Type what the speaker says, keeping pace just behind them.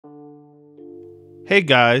Hey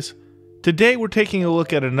guys, today we're taking a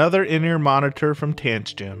look at another in-ear monitor from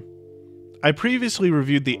Tanchjim. I previously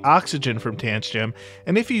reviewed the Oxygen from Tanchjim,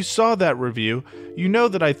 and if you saw that review, you know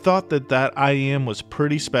that I thought that IEM was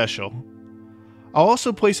pretty special. I'll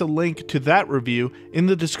also place a link to that review in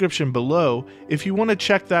the description below if you want to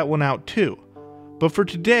check that one out too. But for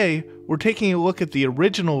today, we're taking a look at the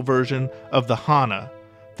original version of the Hana,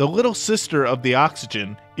 the little sister of the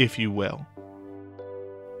Oxygen, if you will.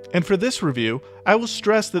 And for this review, I will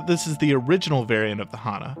stress that this is the original variant of the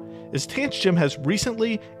Hana, as Tanchjim has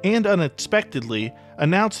recently and unexpectedly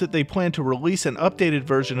announced that they plan to release an updated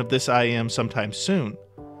version of this IEM sometime soon.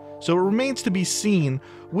 So it remains to be seen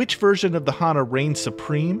which version of the Hana reigns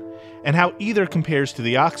supreme and how either compares to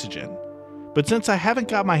the Oxygen. But since I haven't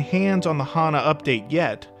got my hands on the Hana update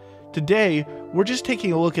yet, today we're just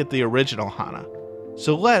taking a look at the original Hana.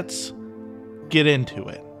 So let's get into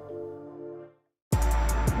it.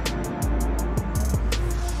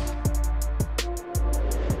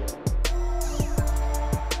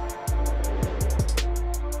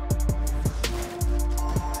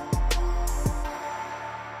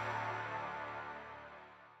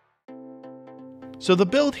 So the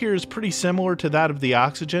build here is pretty similar to that of the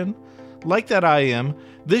Oxygen. Like that IEM,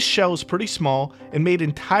 this shell is pretty small and made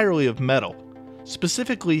entirely of metal,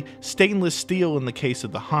 specifically stainless steel in the case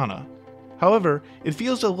of the Hana. However, it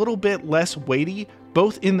feels a little bit less weighty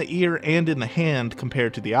both in the ear and in the hand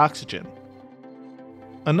compared to the Oxygen.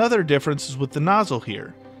 Another difference is with the nozzle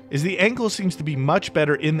here, as the angle seems to be much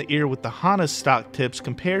better in the ear with the Hana's stock tips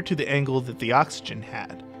compared to the angle that the Oxygen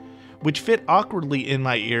had, which fit awkwardly in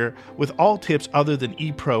my ear with all tips other than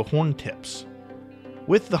E-Pro horn tips.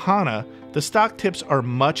 With the Hana, the stock tips are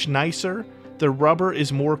much nicer, the rubber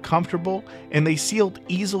is more comfortable, and they sealed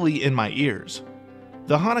easily in my ears.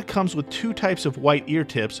 The Hana comes with two types of white ear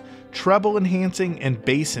tips, treble enhancing and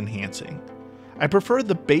bass enhancing. I prefer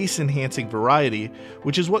the bass enhancing variety,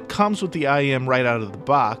 which is what comes with the IEM right out of the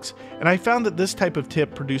box, and I found that this type of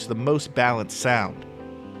tip produced the most balanced sound.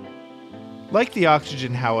 Like the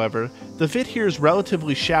Oxygen, however, the fit here is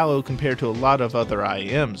relatively shallow compared to a lot of other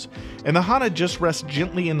IEMs, and the Hana just rests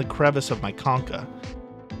gently in the crevice of my concha.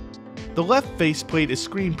 The left faceplate is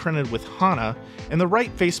screen printed with Hana, and the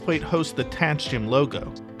right faceplate hosts the Tanchjim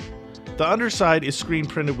logo. The underside is screen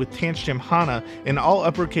printed with Tanchjim Hana in all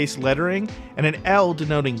uppercase lettering, and an L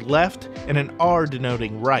denoting left and an R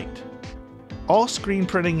denoting right. All screen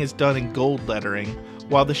printing is done in gold lettering,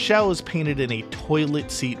 while the shell is painted in a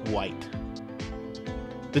toilet seat white.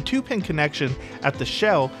 The 2-pin connection at the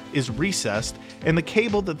shell is recessed, and the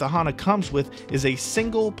cable that the Hana comes with is a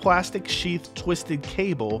single plastic sheath twisted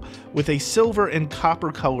cable with a silver and copper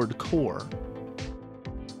colored core.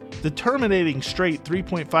 The terminating straight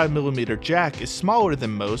 3.5mm jack is smaller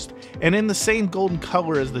than most and in the same golden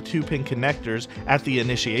color as the 2-pin connectors at the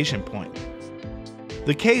initiation point.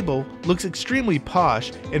 The cable looks extremely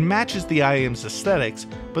posh and matches the IEM's aesthetics,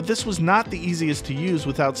 but this was not the easiest to use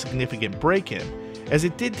without significant break-in, as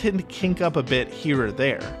it did tend to kink up a bit here or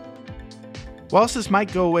there. Whilst this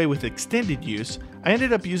might go away with extended use, I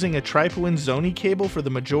ended up using a Tripoin Zoni cable for the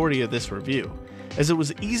majority of this review, as it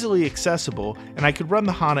was easily accessible and I could run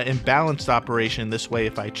the Hana in balanced operation this way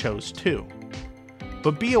if I chose to.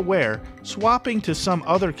 But be aware, swapping to some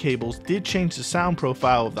other cables did change the sound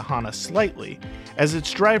profile of the Hana slightly, as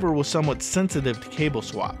its driver was somewhat sensitive to cable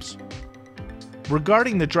swaps.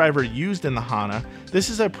 Regarding the driver used in the Hana, this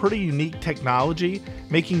is a pretty unique technology,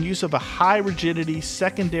 making use of a high rigidity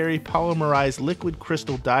secondary polymerized liquid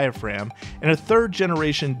crystal diaphragm and a 3rd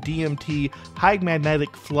generation DMT high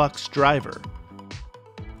magnetic flux driver.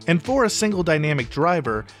 And for a single dynamic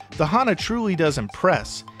driver, the Hana truly does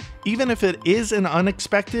impress, even if it is in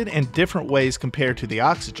unexpected and different ways compared to the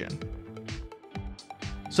Oxygen.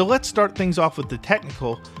 So let's start things off with the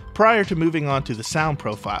technical prior to moving on to the sound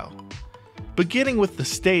profile. Beginning with the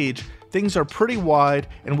stage, things are pretty wide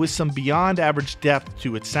and with some beyond average depth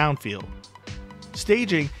to its sound field.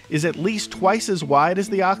 Staging is at least twice as wide as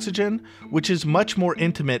the Oxygen, which is much more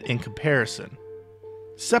intimate in comparison.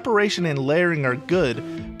 Separation and layering are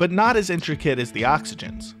good, but not as intricate as the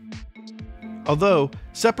Oxygen's. Although,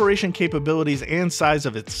 separation capabilities and size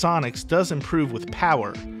of its sonics does improve with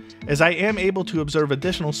power, as I am able to observe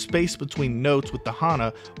additional space between notes with the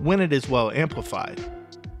Hana when it is well amplified.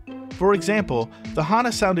 For example, the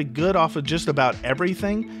Hana sounded good off of just about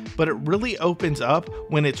everything, but it really opens up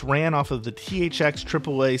when it's ran off of the THX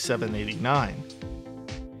AAA 789.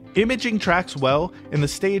 Imaging tracks well, and the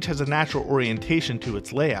stage has a natural orientation to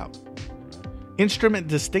its layout. Instrument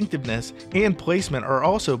distinctiveness and placement are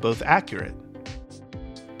also both accurate.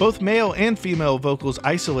 Both male and female vocals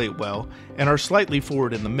isolate well and are slightly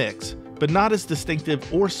forward in the mix, but not as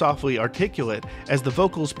distinctive or softly articulate as the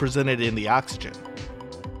vocals presented in the Oxygen.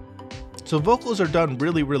 So vocals are done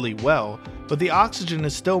really well, but the Oxygen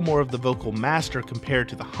is still more of the vocal master compared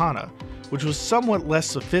to the Hana, which was somewhat less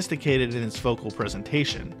sophisticated in its vocal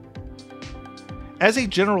presentation. As a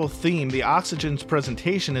general theme, the Oxygen's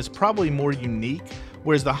presentation is probably more unique,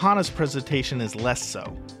 whereas the Hana's presentation is less so.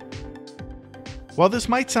 While this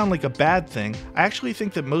might sound like a bad thing, I actually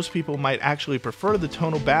think that most people might actually prefer the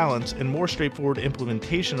tonal balance and more straightforward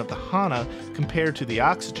implementation of the Hana compared to the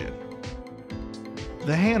Oxygen.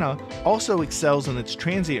 The Hana also excels in its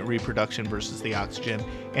transient reproduction versus the Oxygen,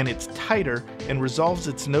 and it's tighter and resolves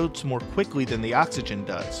its notes more quickly than the Oxygen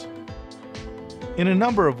does. In a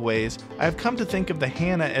number of ways, I have come to think of the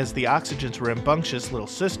Hana as the Oxygen's rambunctious little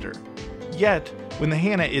sister. Yet, when the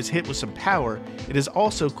Hana is hit with some power, it is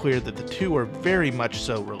also clear that the two are very much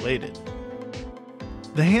so related.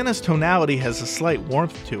 The Hana's tonality has a slight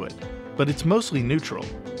warmth to it, but it's mostly neutral.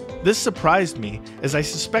 This surprised me, as I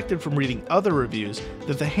suspected from reading other reviews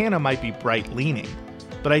that the Hana might be bright-leaning,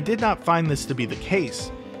 but I did not find this to be the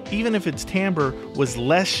case, even if its timbre was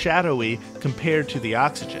less shadowy compared to the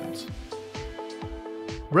Oxygen's.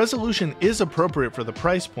 Resolution is appropriate for the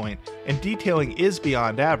price point, and detailing is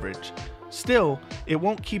beyond average. Still, it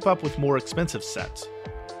won't keep up with more expensive sets.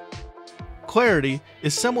 Clarity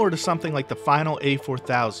is similar to something like the final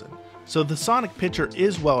A4000, so the sonic picture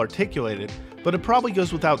is well articulated, but it probably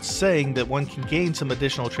goes without saying that one can gain some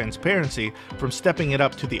additional transparency from stepping it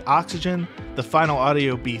up to the Oxygen, the Final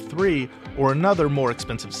Audio B3, or another more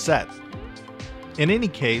expensive set. In any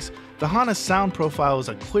case, the Hana's sound profile is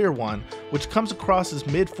a clear one, which comes across as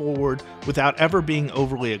mid-forward without ever being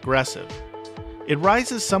overly aggressive. It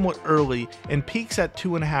rises somewhat early and peaks at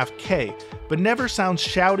 2.5K, but never sounds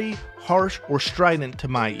shouty, harsh, or strident to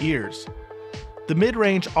my ears. The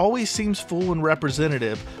mid-range always seems full and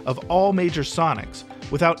representative of all major sonics,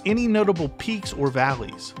 without any notable peaks or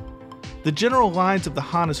valleys. The general lines of the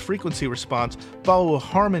Hana's frequency response follow a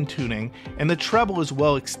Harman tuning, and the treble is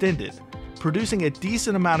well extended, producing a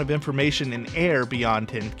decent amount of information in air beyond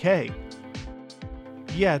 10K.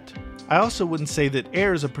 Yet, I also wouldn't say that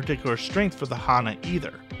air is a particular strength for the Hana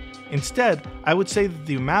either. Instead, I would say that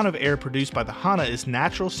the amount of air produced by the Hana is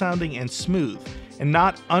natural sounding and smooth, and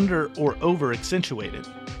not under or over accentuated.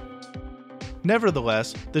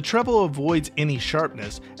 Nevertheless, the treble avoids any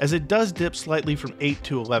sharpness, as it does dip slightly from 8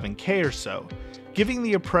 to 11K or so, giving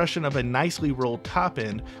the impression of a nicely rolled top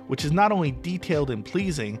end, which is not only detailed and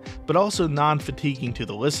pleasing, but also non-fatiguing to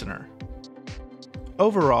the listener.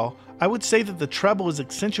 Overall, I would say that the treble is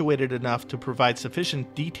accentuated enough to provide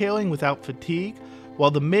sufficient detailing without fatigue, while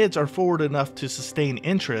the mids are forward enough to sustain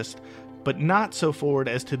interest, but not so forward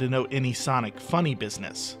as to denote any sonic funny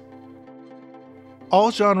business. All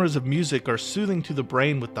genres of music are soothing to the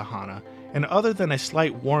brain with the Hana, and other than a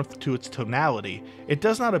slight warmth to its tonality, it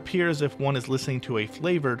does not appear as if one is listening to a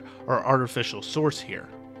flavored or artificial source here.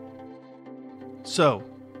 So,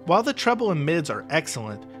 while the treble and mids are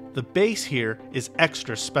excellent, the bass here is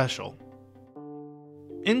extra special.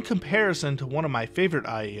 In comparison to one of my favorite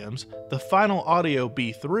IEMs, the Final Audio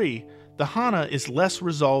B3, the Hana is less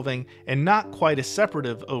resolving and not quite as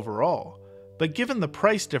separative overall. But given the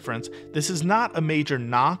price difference, this is not a major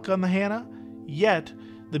knock on the Hana, yet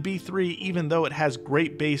the B3, even though it has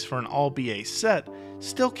great bass for an all-BA set,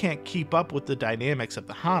 still can't keep up with the dynamics of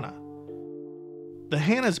the Hana. The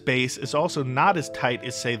Hana's bass is also not as tight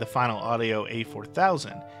as, say, the Final Audio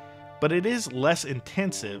A4000, but it is less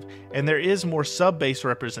intensive, and there is more sub-bass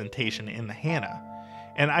representation in the Hana.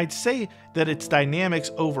 And I'd say that its dynamics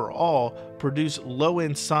overall produce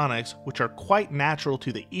low-end sonics which are quite natural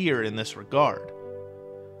to the ear in this regard.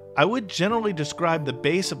 I would generally describe the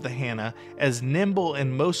bass of the Hana as nimble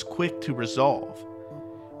and most quick to resolve.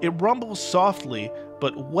 It rumbles softly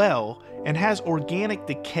but well and has organic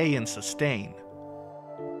decay and sustain.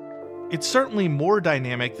 It's certainly more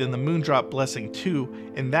dynamic than the Moondrop Blessing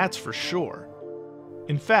 2, and that's for sure.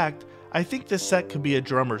 In fact, I think this set could be a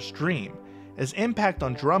drummer's dream, as impact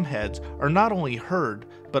on drum heads are not only heard,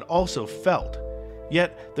 but also felt.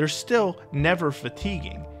 Yet, they're still never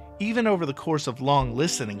fatiguing, even over the course of long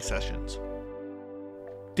listening sessions.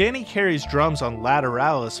 Danny Carey's drums on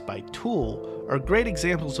Lateralis by Tool are great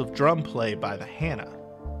examples of drum play by the Hana.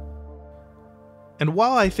 And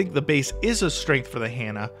while I think the bass is a strength for the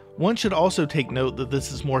Hana, one should also take note that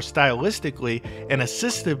this is more stylistically an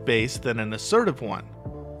assistive bass than an assertive one.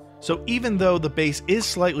 So even though the bass is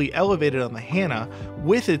slightly elevated on the Hana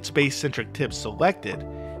with its bass-centric tips selected,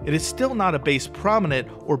 it is still not a bass prominent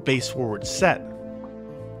or bass forward set.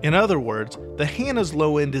 In other words, the Hana's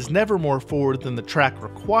low end is never more forward than the track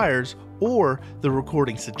requires or the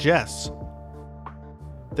recording suggests.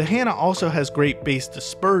 The Hana also has great bass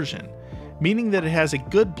dispersion, meaning that it has a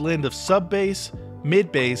good blend of sub-bass,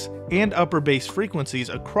 mid-bass, and upper bass frequencies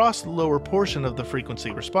across the lower portion of the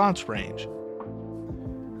frequency response range.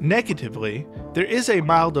 Negatively, there is a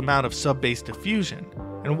mild amount of sub-bass diffusion,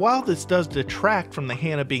 and while this does detract from the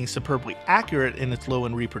Hana being superbly accurate in its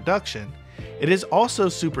low-end reproduction, it is also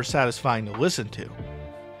super satisfying to listen to.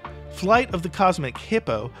 Flight of the Cosmic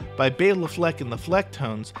Hippo by Bela Fleck and the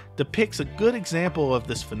Flecktones depicts a good example of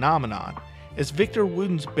this phenomenon, as Victor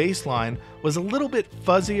Wooten's bass line was a little bit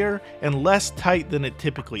fuzzier and less tight than it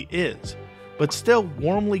typically is, but still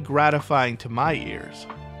warmly gratifying to my ears.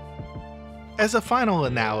 As a final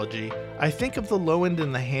analogy, I think of the low end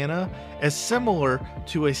in the Hana as similar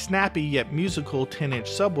to a snappy yet musical 10-inch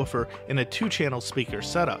subwoofer in a 2-channel speaker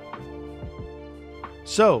setup.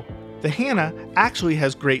 So, the Hana actually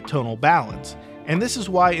has great tonal balance, and this is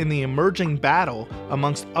why in the emerging battle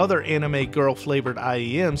amongst other anime girl-flavored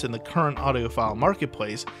IEMs in the current audiophile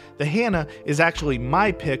marketplace, the Hana is actually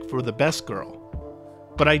my pick for the best girl.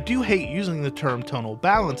 But I do hate using the term tonal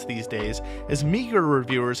balance these days, as meager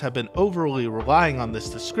reviewers have been overly relying on this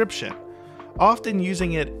description, often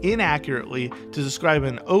using it inaccurately to describe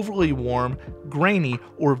an overly warm, grainy,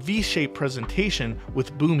 or V-shaped presentation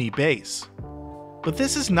with boomy bass. But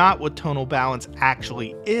this is not what tonal balance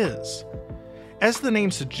actually is. As the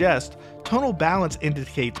name suggests, tonal balance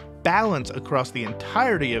indicates balance across the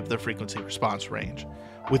entirety of the frequency response range,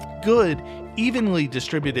 with good, evenly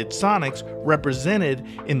distributed sonics represented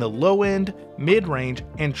in the low end, mid-range,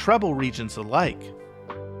 and treble regions alike.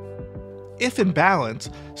 If in balance,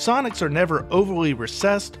 sonics are never overly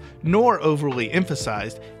recessed nor overly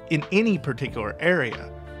emphasized in any particular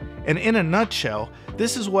area. And in a nutshell,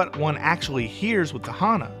 this is what one actually hears with the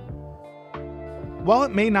Hana. While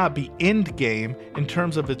it may not be endgame in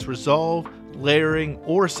terms of its resolve, layering,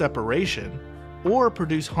 or separation, or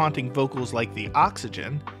produce haunting vocals like the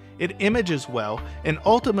Oxygen, it images well and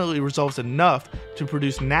ultimately resolves enough to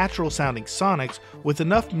produce natural sounding sonics with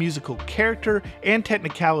enough musical character and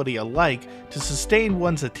technicality alike to sustain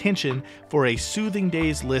one's attention for a soothing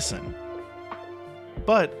day's listen.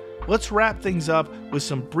 But let's wrap things up with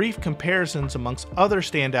some brief comparisons amongst other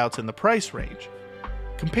standouts in the price range.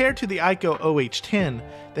 Compared to the Aiko OH10,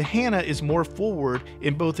 the Hana is more forward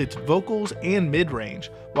in both its vocals and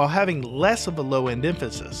mid-range, while having less of a low-end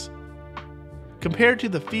emphasis. Compared to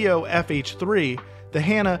the FiiO FH3, the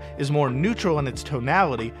Hana is more neutral in its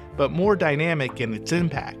tonality, but more dynamic in its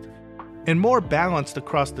impact, and more balanced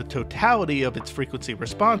across the totality of its frequency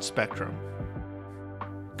response spectrum.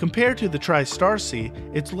 Compared to the Tri-Star-C,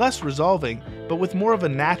 it's less resolving, but with more of a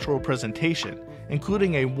natural presentation,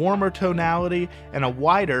 including a warmer tonality and a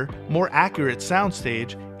wider, more accurate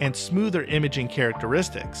soundstage and smoother imaging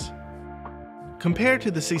characteristics. Compared to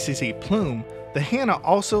the CCC Plume, the Hana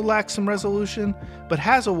also lacks some resolution, but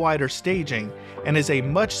has a wider staging and is a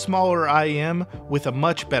much smaller IEM with a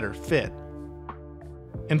much better fit.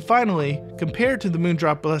 And finally, compared to the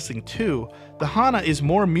Moondrop Blessing 2, the Hana is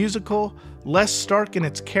more musical, less stark in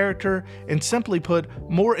its character, and simply put,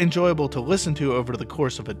 more enjoyable to listen to over the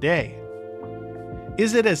course of a day.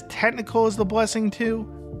 Is it as technical as the Blessing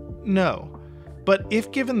 2? No. But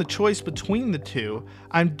if given the choice between the two,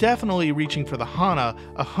 I'm definitely reaching for the Hana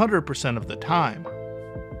 100% of the time.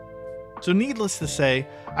 So needless to say,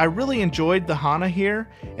 I really enjoyed the Hana here,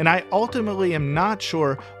 and I ultimately am not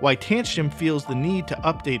sure why Tanchjim feels the need to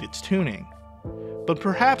update its tuning. But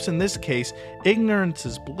perhaps in this case, ignorance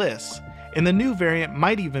is bliss, and the new variant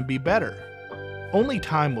might even be better. Only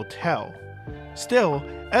time will tell. Still,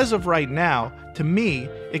 as of right now, to me,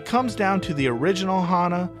 it comes down to the original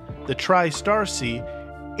Hana, the Tri-Star-C,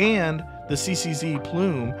 and the CCZ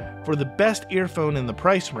Plume for the best earphone in the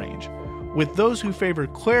price range, with those who favor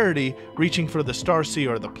clarity reaching for the Star-C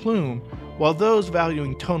or the Plume, while those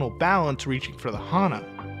valuing tonal balance reaching for the Hana.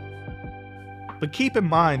 But keep in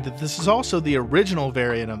mind that this is also the original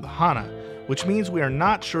variant of the Hana, which means we are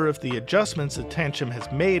not sure if the adjustments that Tanchjim has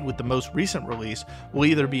made with the most recent release will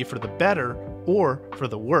either be for the better or for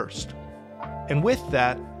the worst. And with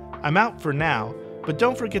that, I'm out for now, but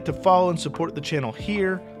don't forget to follow and support the channel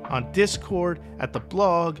here, on Discord, at the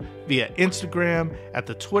blog, via Instagram, at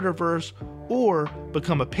the Twitterverse, or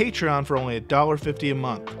become a Patreon for only $1.50 a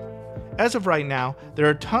month. As of right now, there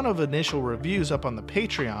are a ton of initial reviews up on the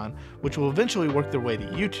Patreon, which will eventually work their way to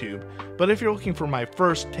YouTube, but if you're looking for my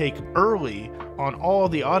first take early on all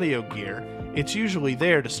the audio gear, it's usually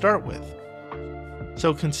there to start with.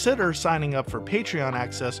 So consider signing up for Patreon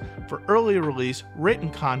access for early release, written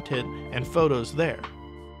content, and photos there.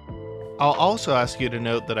 I'll also ask you to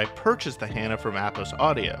note that I purchased the Hana from Atmos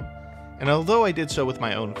Audio, and although I did so with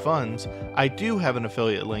my own funds, I do have an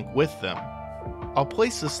affiliate link with them. I'll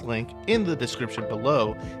place this link in the description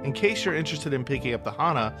below in case you're interested in picking up the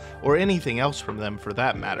Hana or anything else from them for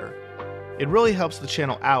that matter. It really helps the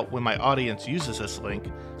channel out when my audience uses this link,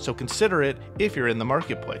 so consider it if you're in the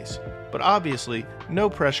marketplace. But obviously, no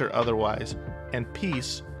pressure otherwise, and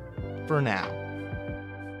peace for now.